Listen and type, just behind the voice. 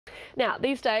Now,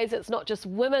 these days, it's not just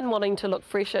women wanting to look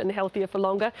fresher and healthier for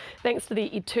longer. Thanks to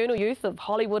the eternal youth of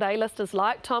Hollywood A-listers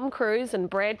like Tom Cruise and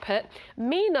Brad Pitt,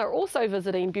 men are also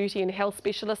visiting beauty and health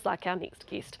specialists like our next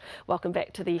guest. Welcome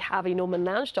back to the Harvey Norman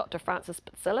Lounge, Dr Frances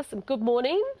Pitsilis, and good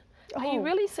morning. Are you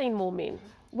really seeing more men?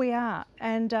 We are,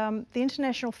 and the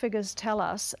international figures tell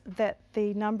us that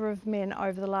the number of men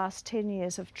over the last 10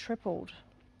 years have tripled.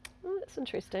 Oh, that's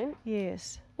interesting.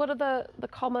 Yes. What are the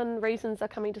common reasons they're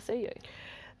coming to see you?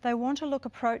 They want to look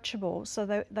approachable,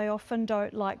 so they often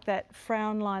don't like that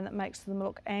frown line that makes them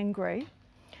look angry.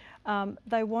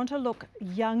 They want to look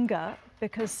younger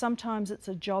because sometimes it's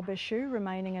a job issue,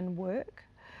 remaining in work.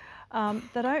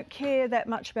 They don't care that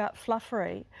much about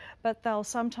fluffery, but they'll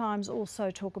sometimes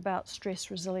also talk about stress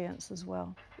resilience as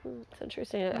well. It's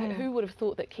interesting. Who would have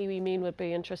thought that Kiwi men would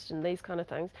be interested in these kind of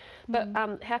things? But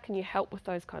how can you help with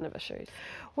those kind of issues?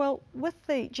 Well, with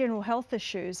the general health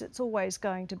issues, it's always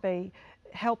going to be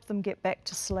help them get back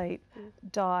to sleep,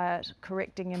 diet,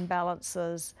 correcting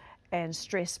imbalances, and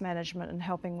stress management, and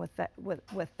helping with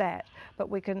that. But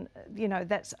we can,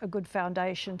 that's a good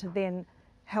foundation to then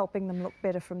helping them look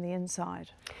better from the inside.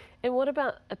 And what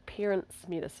about appearance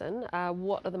medicine?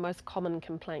 What are the most common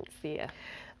complaints there?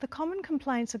 The common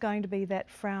complaints are going to be that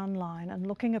frown line and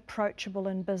looking approachable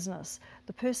in business.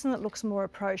 The person that looks more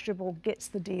approachable gets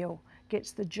the deal,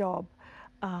 gets the job,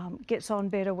 gets on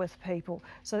better with people.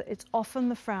 So it's often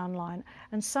the frown line.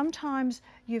 And sometimes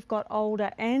you've got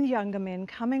older and younger men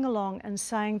coming along and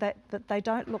saying that they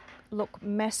don't look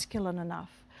masculine enough.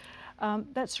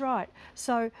 That's right.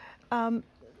 So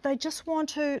they just want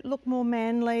to look more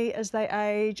manly as they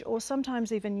age, or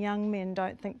sometimes even young men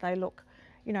don't think they look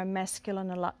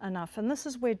masculine enough. And this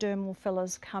is where dermal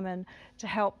fillers come in to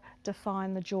help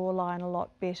define the jawline a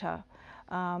lot better,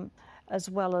 as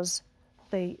well as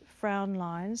the frown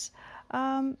lines.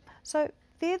 So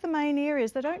they're the main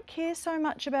areas. They don't care so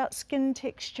much about skin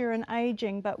texture and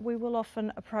aging, but we will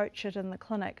often approach it in the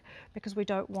clinic because we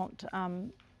don't want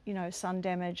sun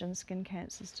damage and skin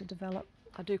cancers to develop.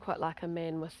 I do quite like a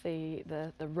man with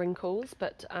the wrinkles,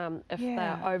 but if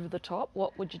they're over the top,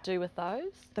 what would you do with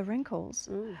those? The wrinkles?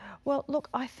 Well, look,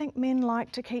 I think men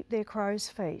like to keep their crow's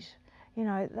feet. You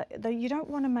don't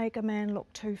want to make a man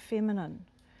look too feminine.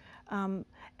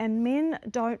 And men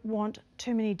don't want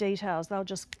too many details. They'll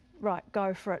just,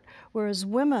 go for it. Whereas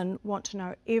women want to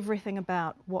know everything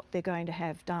about what they're going to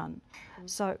have done.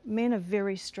 So men are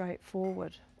very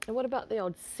straightforward. And what about the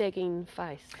old sagging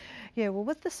face? Yeah, well,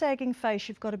 with the sagging face,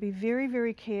 you've got to be very,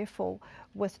 very careful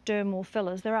with dermal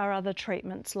fillers. There are other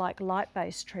treatments like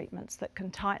light-based treatments that can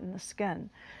tighten the skin.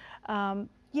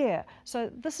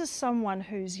 So this is someone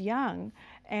who's young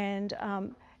and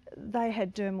they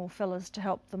had dermal fillers to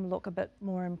help them look a bit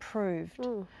more improved.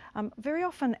 Very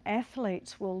often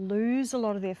athletes will lose a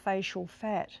lot of their facial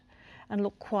fat and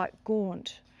look quite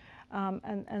gaunt.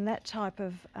 And that type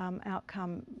of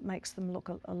outcome makes them look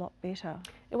a lot better.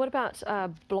 And what about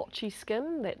blotchy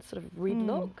skin, that sort of red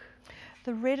look?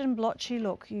 The red and blotchy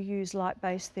look, you use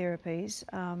light-based therapies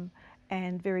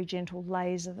and very gentle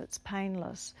laser that's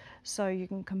painless. So you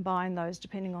can combine those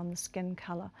depending on the skin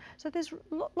colour. So there's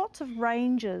lots of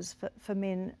ranges for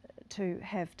men to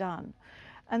have done.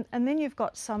 And then you've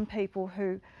got some people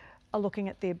who are looking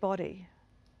at their body,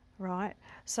 right?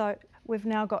 So we've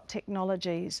now got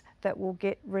technologies that will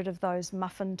get rid of those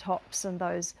muffin tops and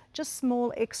those just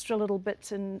small extra little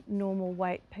bits in normal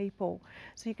weight people.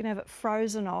 So you can have it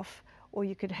frozen off or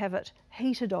you could have it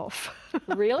heated off.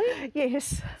 Really?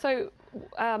 Yes. So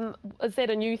is that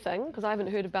a new thing? Because I haven't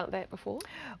heard about that before.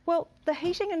 Well, the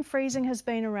heating and freezing has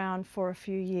been around for a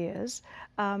few years.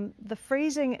 The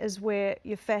freezing is where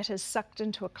your fat is sucked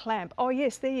into a clamp. Oh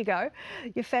yes, there you go.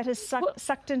 Your fat is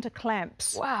sucked into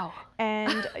clamps. Wow.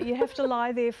 And you have to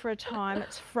lie there for a time,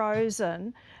 it's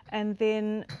frozen, and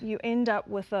then you end up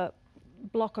with a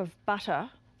block of butter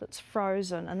that's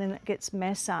frozen and then it gets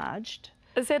massaged.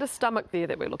 Is that a stomach there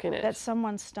that we're looking at? That's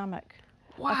someone's stomach.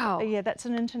 Wow. Yeah, that's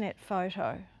an internet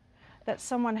photo. That's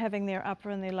someone having their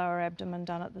upper and their lower abdomen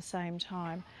done at the same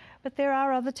time. But there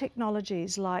are other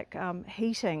technologies like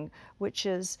heating, which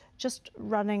is just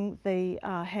running the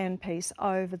handpiece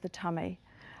over the tummy.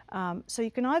 So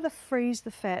you can either freeze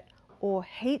the fat or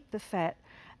heat the fat,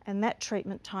 and that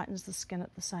treatment tightens the skin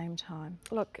at the same time.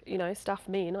 Look, stuff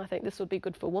men, I think this would be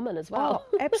good for women as well.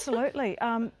 Oh, absolutely.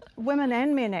 Women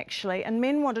and men, actually. And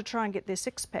men want to try and get their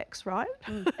six-packs, right?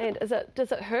 And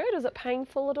does it hurt? Is it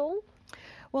painful at all?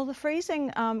 Well, the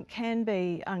freezing can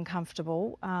be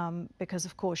uncomfortable because,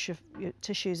 of course, your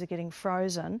tissues are getting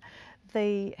frozen.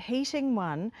 The heating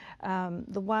one,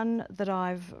 the one that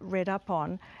I've read up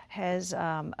on, has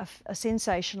a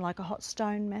sensation like a hot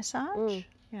stone massage.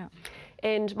 Yeah.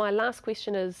 And my last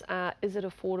question is it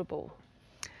affordable?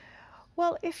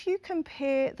 Well, if you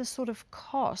compare the sort of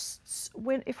costs,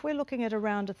 if we're looking at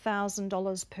around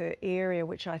 $1,000 per area,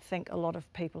 which I think a lot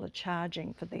of people are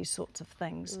charging for these sorts of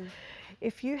things,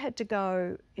 if you had to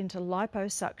go into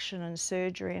liposuction and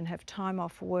surgery and have time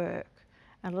off work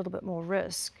and a little bit more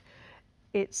risk,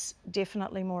 it's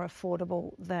definitely more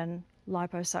affordable than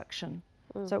liposuction.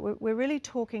 So we're really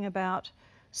talking about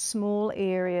small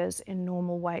areas in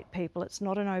normal weight people. It's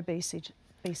not an obesity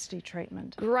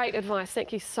treatment. Great advice.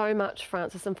 Thank you so much,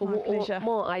 Frances. And for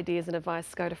more ideas and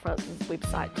advice, go to Frances'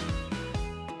 website.